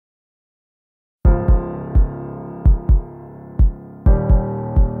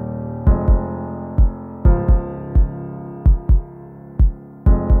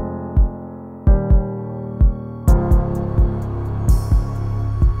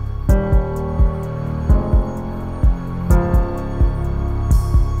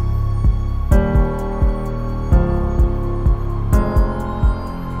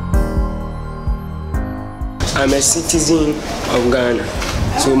I'm a citizen of Ghana,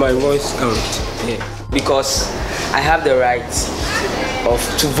 so my voice counts. Yeah. Because I have the right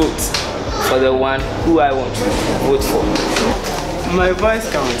to vote for the one who I want to vote for. My voice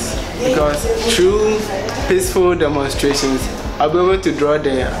counts because through peaceful demonstrations, I'll be able to draw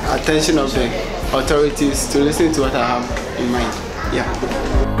the attention of the authorities to listen to what I have in mind. Yeah.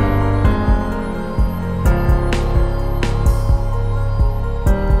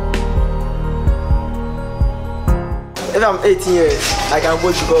 If I'm 18 years, I can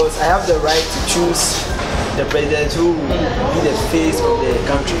vote because I have the right to choose the president who will be the face of the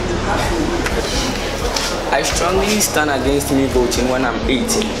country. I strongly stand against me voting when I'm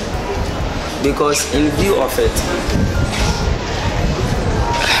 18 because in view of it,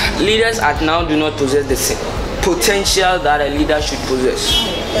 leaders at now do not possess the same potential that a leader should possess.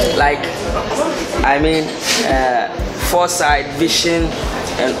 Like, foresight, vision,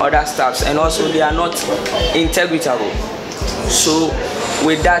 and other stuffs, and also they are not integrable. So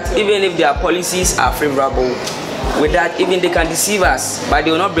with that, even if their policies are favorable, with that even they can deceive us, but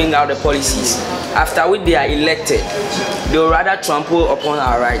they will not bring out the policies. After which they are elected, they will rather trample upon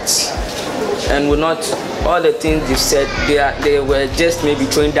our rights and will not, all the things they've said, they were just maybe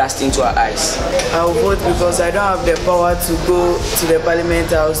throwing dust into our eyes. I will vote because I don't have the power to go to the parliament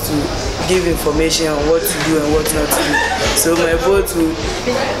house to give information on what to do and what not to do. So my vote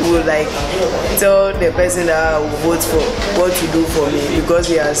will like tell the person that I will vote for what to do for me because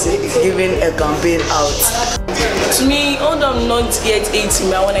he has given a campaign out. To me, although I'm not yet 18,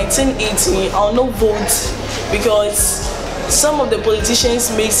 but when I turn 18, I'll not vote because some of the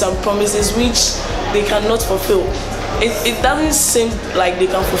politicians make some promises which they cannot fulfill. It doesn't seem like they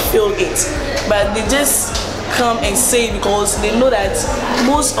can fulfill it, but they just come and say it because they know that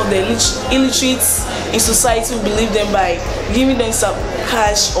most of the illiterates in society will believe them by giving them some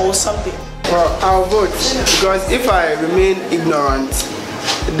cash or something. Well, I'll vote because if I remain ignorant,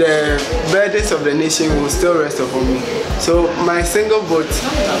 the burdens of the nation will still rest upon me. So my single vote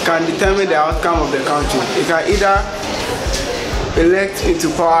can determine the outcome of the country. It can either elect into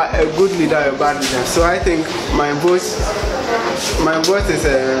power a good leader or a bad leader. So I think my vote is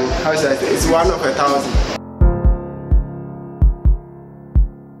how should I say? It's 1 of 1,000.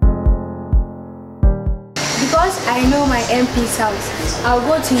 Because I know my MP's house, I'll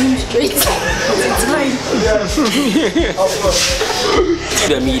go to him straight. It's mine.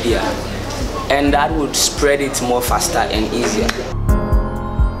 The media, and that would spread it more faster and easier.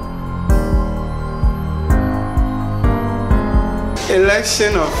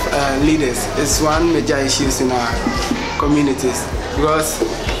 Election of leaders is one major issue in our communities because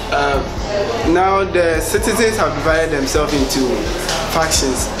now the citizens have divided themselves into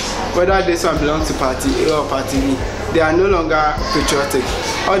factions. Whether this one belongs to party A or party B, they are no longer patriotic.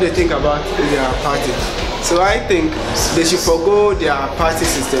 All they think about is their party. So I think they should forgo their party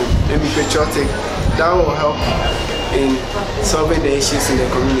system and be patriotic. That will help in solving the issues in the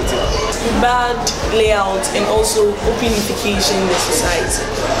community. Bad layout and also opinification in the society.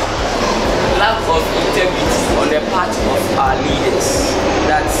 Lack of integrity on the part of our leaders.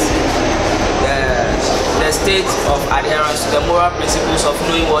 That's the state of adherence to the moral principles of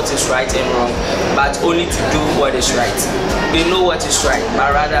knowing what is right and wrong, but only to do what is right. They know what is right,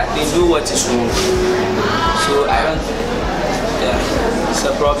 but rather they do what is wrong. So I don't think, it's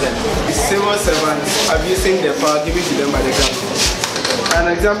a problem. Civil servants abusing the power given to them by the government. An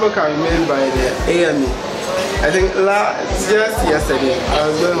example can be made by the AME. I think just yesterday, I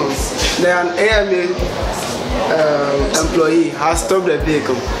was going home. Then an AME employee has stopped the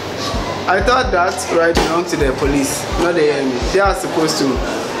vehicle. I thought that right belonged to the police, not the AME. They are supposed to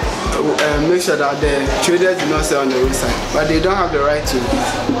make sure that the traders do not sell on the roadside, but they don't have the right to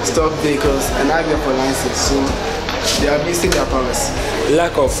stop vehicles and ask them for license. So they are abusing their powers.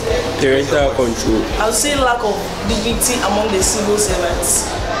 Lack of parental control. I would say lack of dignity among the civil servants.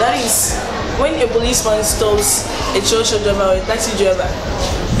 That is, when a policeman stops a church driver or a taxi driver,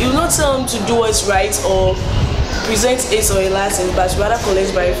 you will not tell him to do what's right or present it or a license, but rather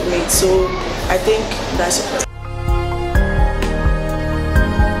collect bribe from it. So I think that's it.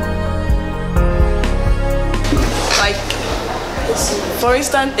 Like, for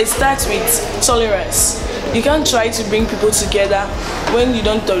instance, it starts with tolerance. You can't try to bring people together when you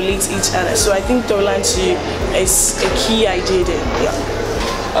don't tolerate each other. So I think tolerance is a key idea there.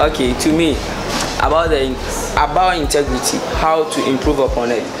 Yeah. Okay, to me, about integrity, how to improve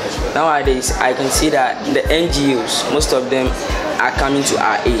upon it. Nowadays, I can see that the NGOs, most of them are coming to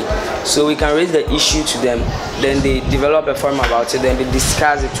our aid. So we can raise the issue to them, then they develop a form about it, then they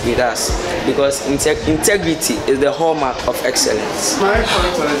discuss it with us. Because integrity is the hallmark of excellence. My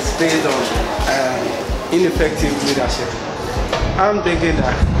point was based on ineffective leadership. I'm thinking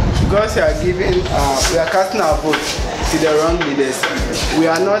that because we are we are casting our vote to the wrong leaders, we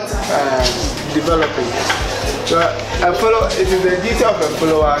are not developing. So it is the duty of a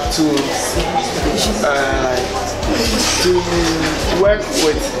follower to work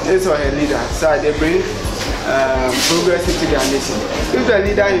with his or her leader so that they bring progress into their nation. If the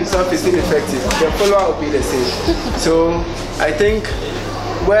leader himself is ineffective, the follower will be the same. So I think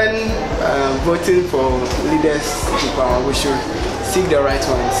when voting for leaders to power, we should seek the right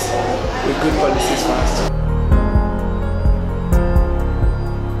ones with good policies first.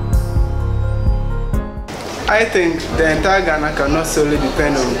 I think the entire Ghana cannot solely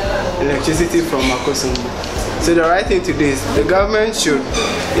depend on electricity from Akosombo. So the right thing to do is the government should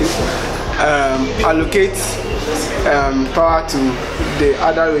allocate power to the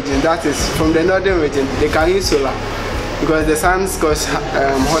other region. That is, from the northern region, they can use solar because the sun goes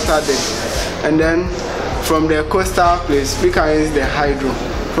hotter there. And then from the coastal place, we can use the hydro.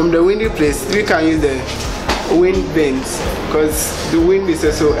 From the windy place, we can use the wind vanes because the wind is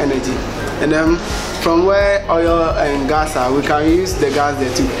also energy. And then from where oil and gas are, we can use the gas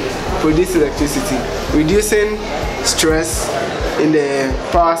there to produce electricity, reducing stress in the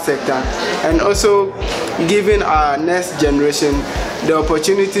power sector and also giving our next generation the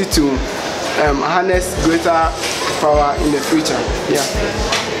opportunity to harness greater power in the future. Yeah.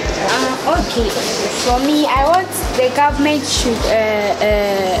 Okay, for me, I want the government should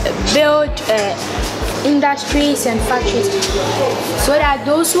build industries and factories so that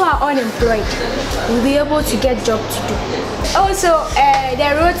those who are unemployed will be able to get job to do. Also,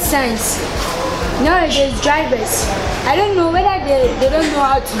 the road signs. Nowadays, drivers, I don't know whether they don't know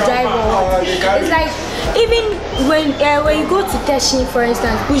how to drive or what. It's like, even when you go to Teshi, for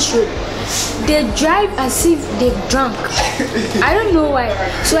instance, Bush Road, they drive as if they're drunk. I don't know why.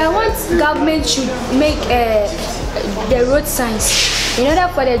 So I want government should make the road signs in order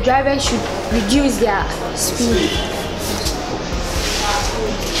for the drivers should reduce their speed.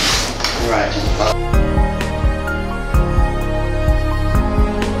 Right.